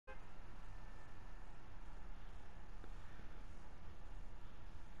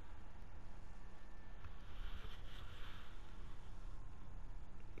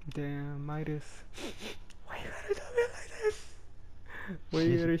Damn, Midas. Why you gotta do me like this? Why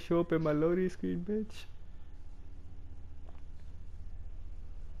you gotta show up in my loading screen, bitch?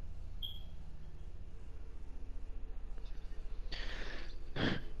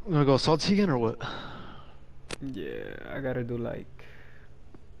 You wanna go salty again or what? Yeah, I gotta do like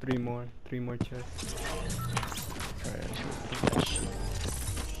three more chests. Alright, I should put that shit.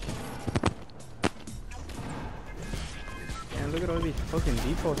 And look at all these fucking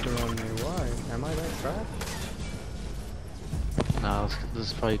defaults around me. Why? Am I that trash? Nah, this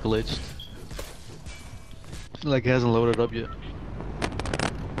is probably glitched. Like it hasn't loaded up yet.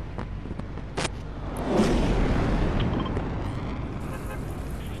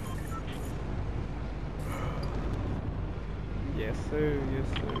 Yes, sir. Yes,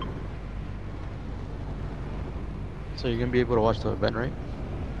 sir. So you're gonna be able to watch the event, right?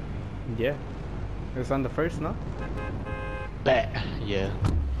 Yeah. It's on the first, no? Bet. Yeah.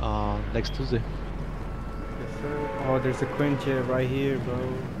 Next Tuesday. Yes, sir. Oh, there's a Quinjet right here, bro.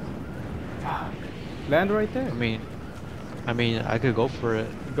 Fuck. Land right there. I mean, I could go for it.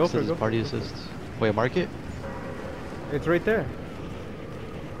 Go for Since it, go it's for party it, go for it. assist. Wait, mark it? It's right there.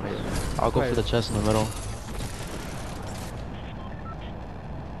 Wait, I'll go for the chest in the middle.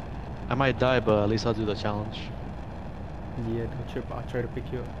 I might die, but at least I'll do the challenge. Yeah, don't trip. I'll try to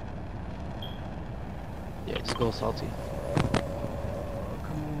pick you up. Yeah, just go salty.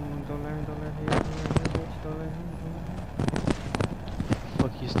 Come on, don't land here, don't land here, bitch, don't land here.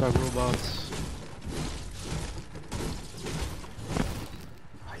 Fuck you, Star Robots.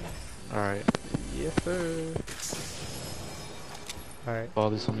 Alright. Yes, sir. Alright. Oh,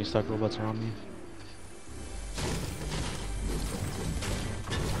 there's so many Star Robots around me.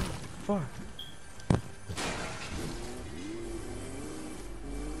 Fuck.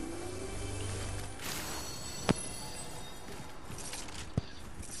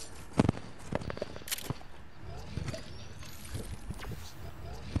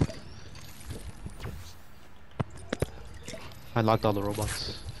 I knocked all the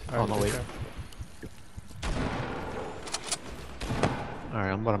robots. Oh no, wait.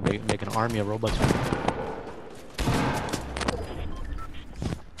 Alright, I'm about to make an army of robots.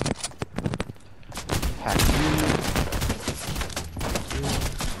 Hack you.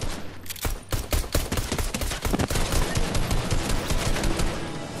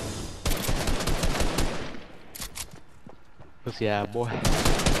 Pussy yeah, boy.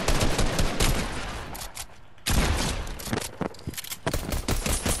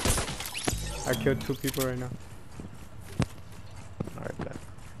 I killed 2 people right now. Alright, bet.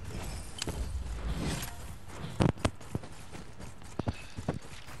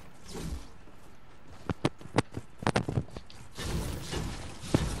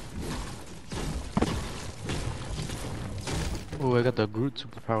 Oh, I got the Groot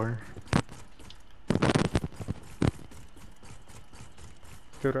superpower.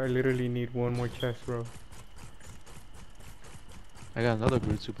 Dude, I literally need 1 more chest, bro. I got another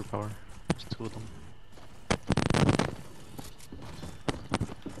Groot superpower. There's 2 of them.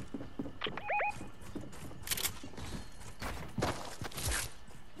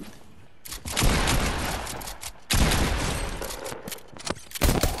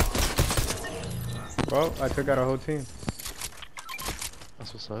 Well, I took out a whole team.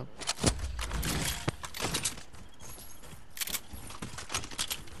 That's what's up.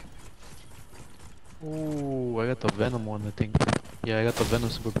 Ooh, I got the Venom one, I think. Yeah, I got the Venom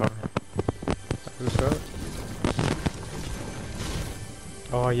superpower. What's up?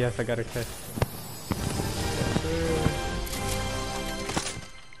 Oh, yes, I got a chest.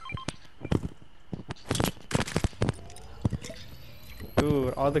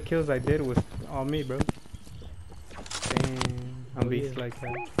 Dude, all the kills I did was on me, bro. Damn, I'm beast like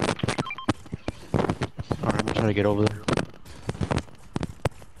that. Alright, I'm trying to get over there.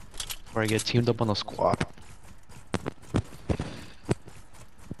 Before I get teamed up on a squad.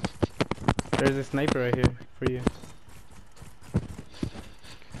 There's a sniper right here for you.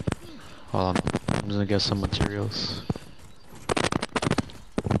 Hold on, I'm just gonna get some materials.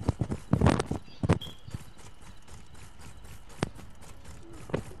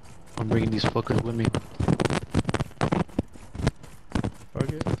 I'm bringing these fuckers with me. Fuck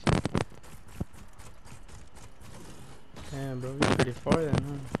it. Damn, bro, you're pretty far then,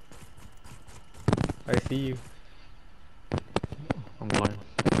 huh? I see you. I'm going.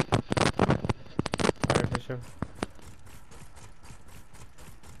 Alright, for sure.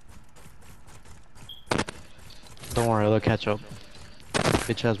 Don't worry, they'll catch up.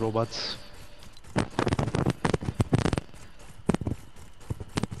 Bitch ass robots.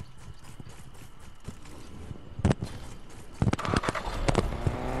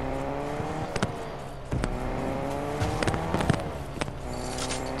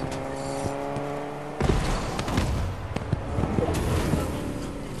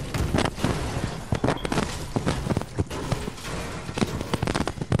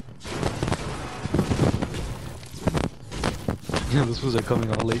 fools are coming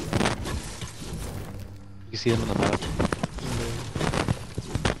all late. You see them in the map.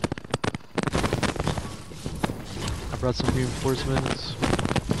 I brought some reinforcements.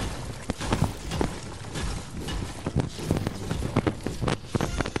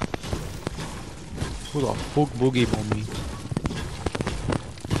 Who the fuck boogie on me?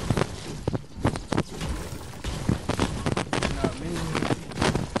 Not me.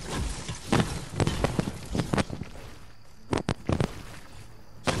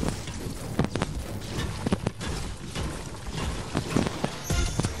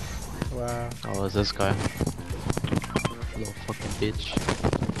 Wow. Oh, it's this guy. Little fucking bitch.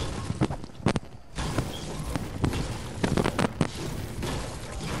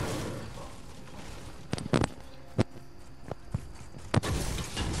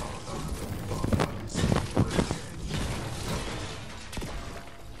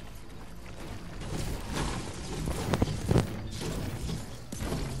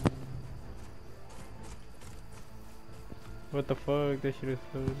 What the fuck? That shit is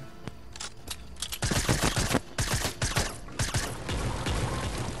loaded.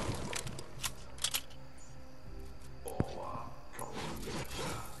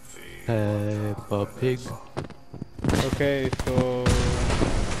 Peppa Pig. Okay, so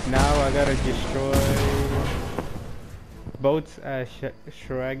now I gotta destroy boats at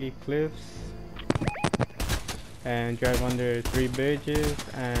Shraggy Cliffs and drive under 3 bridges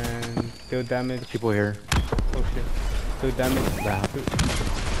and deal damage. People here. Oh shit. Do damage Nah. to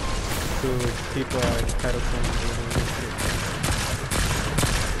people at Catacomb.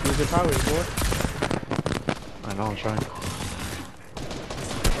 Use your powers, boy. I know, I'm trying.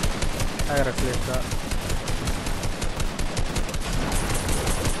 I gotta clear that.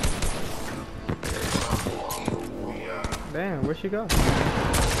 Damn, where'd she go?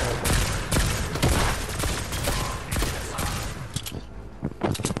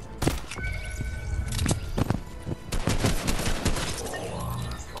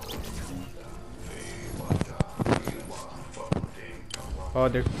 Oh,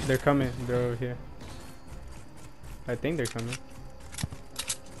 they're coming. They're over here. I think they're coming.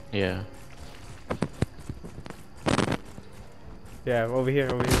 Yeah. Yeah, over here,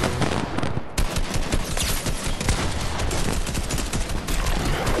 over here. Over here.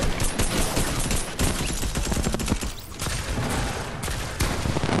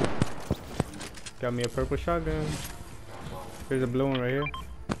 Got me a purple shotgun. There's a blue one right here.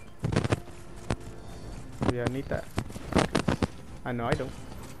 Yeah, I need that. I know I don't.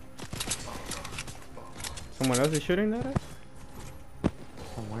 Someone else is shooting at us?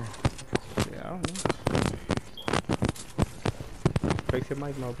 Somewhere. Yeah, I don't know. Fix your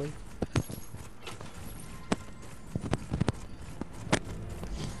mic, my boy.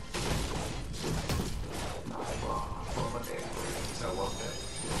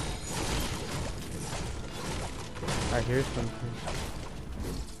 I hear something.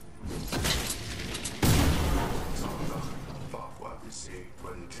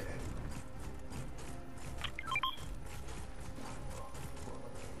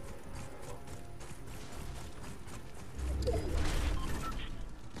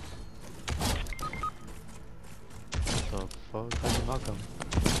 The fuck? How'd you knock him?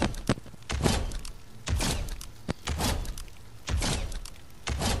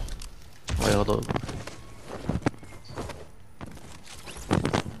 Wait, hold up.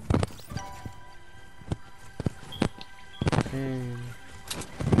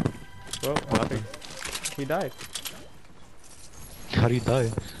 Well, What happened? he died. How'd he die?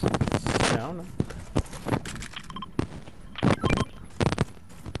 Yeah, I don't know.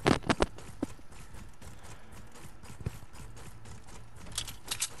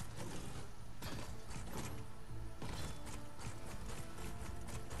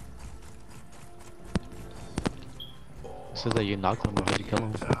 It says that you knocked him, but how'd you kill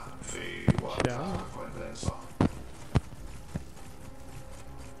him? Yeah, I don't know.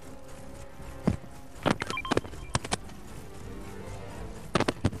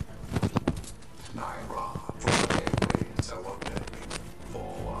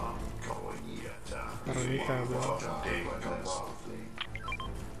 I don't need that, bro.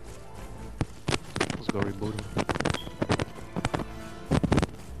 Let's go reboot him.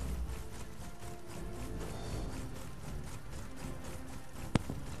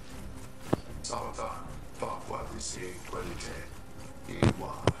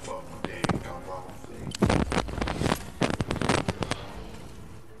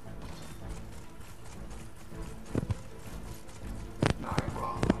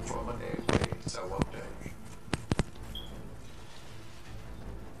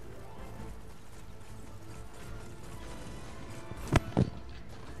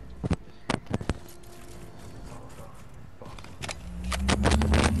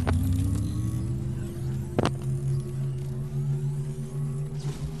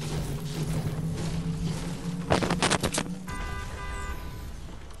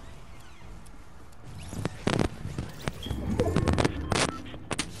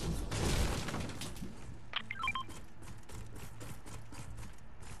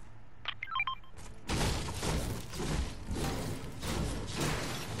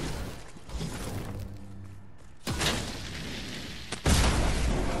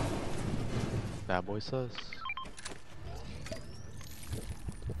 That boy sus.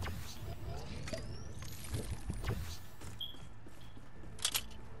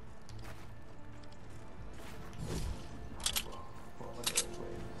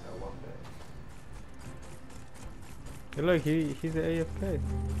 Hey, look, he's an AFK.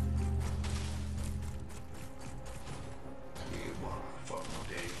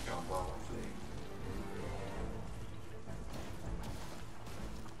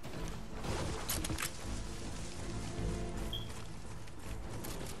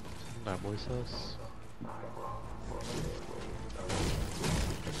 That boy sus.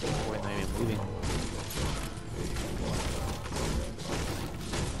 Boy not even moving.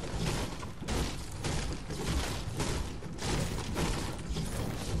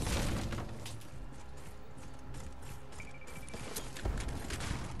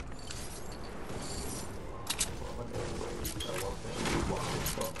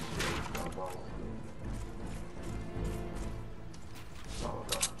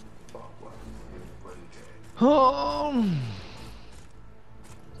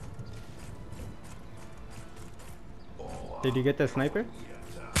 Did you get the sniper?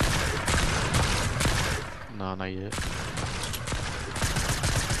 No, not yet.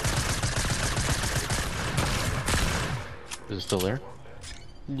 Is it still there?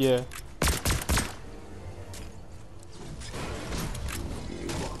 Yeah.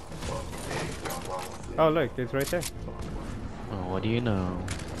 Oh look, it's right there. Oh, what do you know?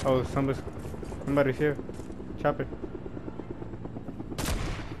 Oh, somebody's here. Chopper.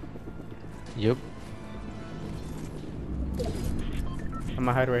 Yep. I'm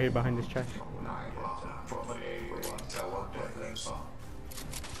gonna hide right here behind this trash.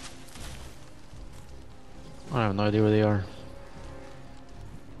 I have no idea where they are.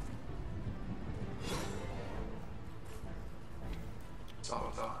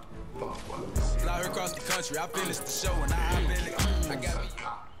 Fly across the country, I finished the show and I been I got me.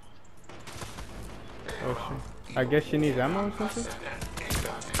 Oh shit. I guess she needs ammo or something?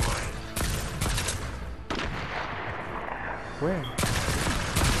 Where?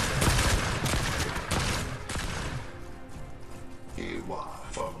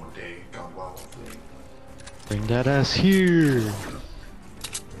 Bring that ass here.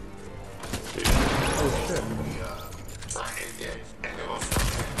 Oh shit.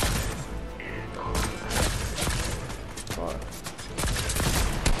 Fuck.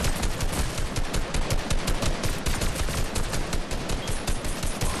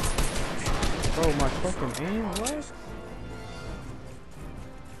 Bro, my fucking aim, what?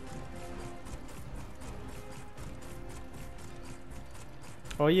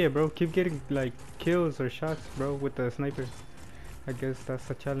 Oh yeah, bro, keep getting like kills or shots, bro, with the sniper. I guess that's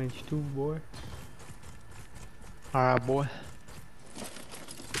a challenge too, boy. Alright, boy.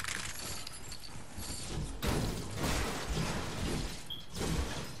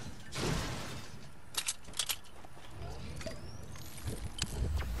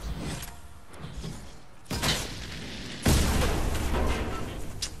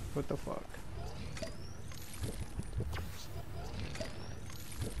 What the fuck?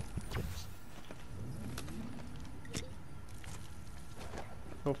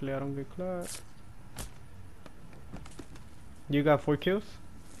 Hopefully I don't get clapped. You got 4 kills?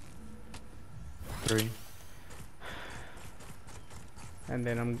 3. And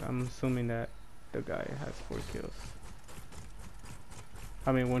then I'm assuming that the guy has 4 kills.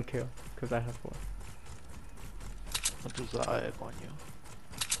 I mean 1 kill, because I have 4. What does the eye on you?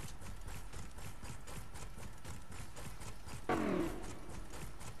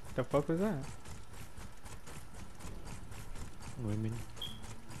 The fuck was that? What do you mean?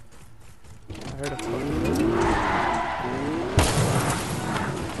 I heard a fucking...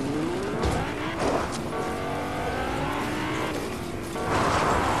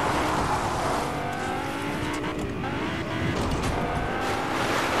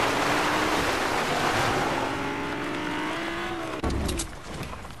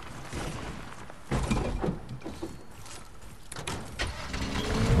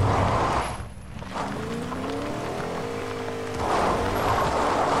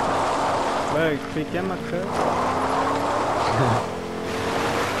 Look, piqué ma cut.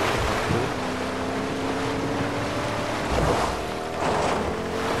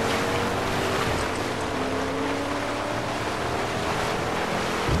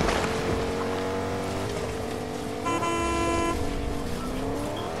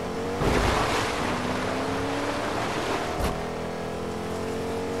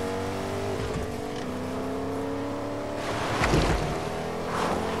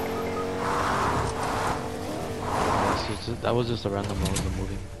 That was just a random mode of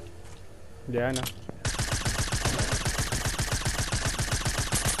moving. Yeah, I know.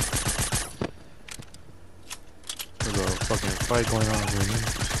 There's a fucking fight going on over here.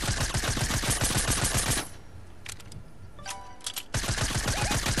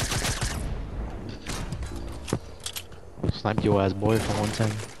 Sniped your ass boy for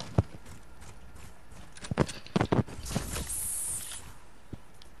 110.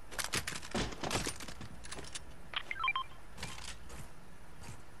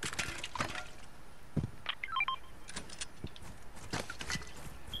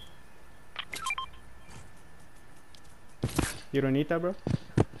 You don't need that, bro?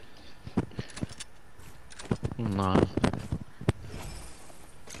 Nah.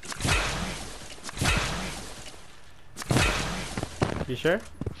 You sure?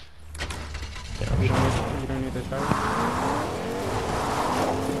 Yeah, You don't need the shotgun?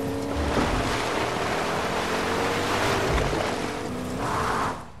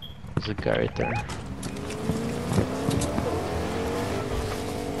 there's a guy right there.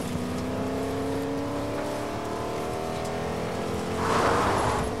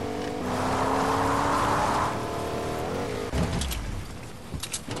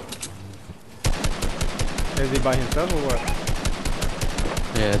 Is he by himself or what?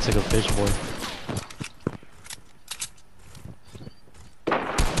 Yeah, it's like a fish boy.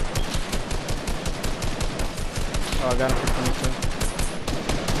 Oh, I got him for 22.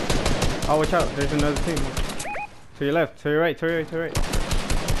 Oh, watch out. There's another team. To your left, to your right, to your right, to your right.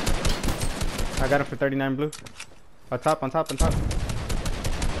 I got him for 39 blue. On top, on top, on top.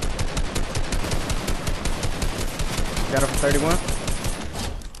 Got him for 31.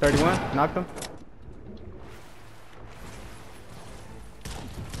 31, knocked him.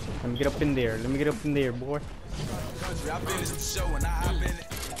 Let me get up in there. Let me get up in there, boy. Country, I finished the show and I hop in it.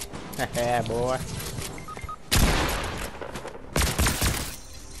 Yeah, boy.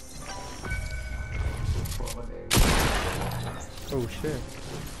 Oh shit.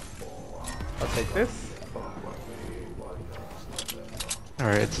 I'll take this.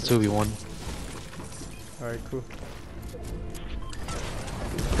 Alright, it's a 2v1. Alright, cool.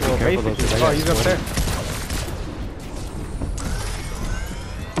 Well, Careful though, 'cause I oh, got he's up sweaty. there.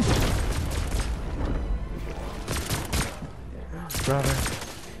 Brother.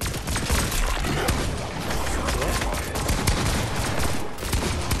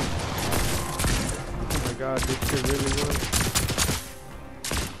 Oh my god, this shit really works.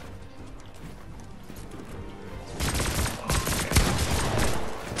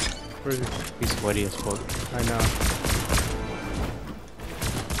 Where is he? He's sweaty as fuck. I know.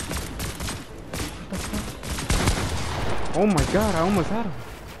 Oh my god, I almost had him.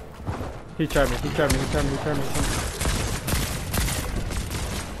 He tried me, he tried me, he tried me, he tried me.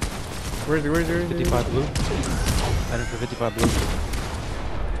 Where is he, where is he, where is he? 55 blue. Had him for 55 blue.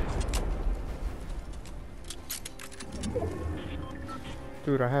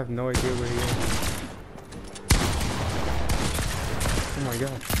 Dude, I have no idea where he is. Oh my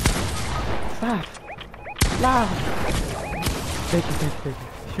god. Stop! Stop! Take it, take it, take it.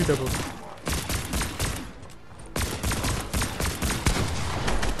 Shoot double.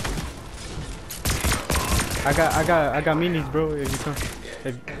 I got minis, bro. If you come,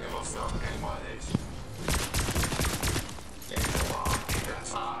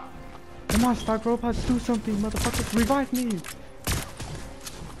 come on, Stark Robots, do something, motherfucker! Revive me!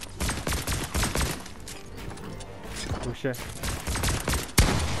 Oh shit!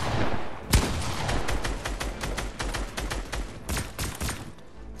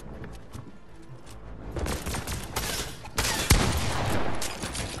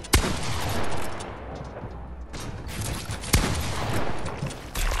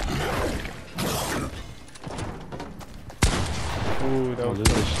 Ooh, that Don't was lose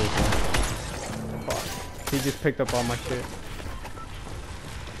this shit, bro. fuck. He just picked up all my shit.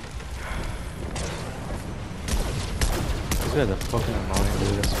 This guy's a fucking annoying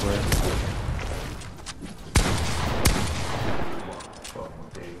dude, I swear.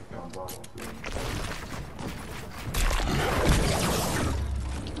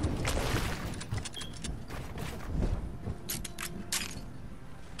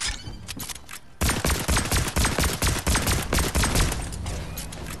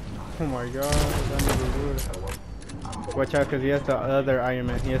 Oh my god, that nigga would. Watch out, cause he has the other Iron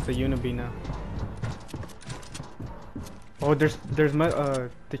Man. He has the Unibee now. Oh, there's my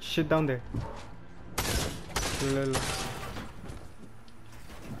the shit down there. Little.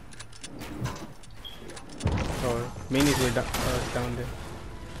 Oh, minis were down there.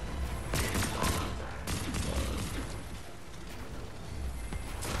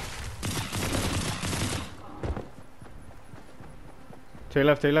 To your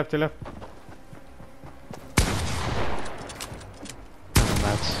left, to your left, to your left.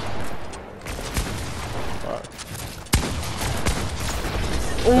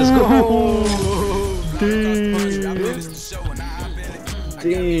 Let's go.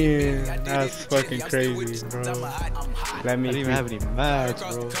 Damn, that's fucking crazy, bro. Let I me didn't even have any mats,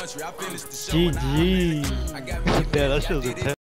 bro. GG. Yeah, that shit was intense.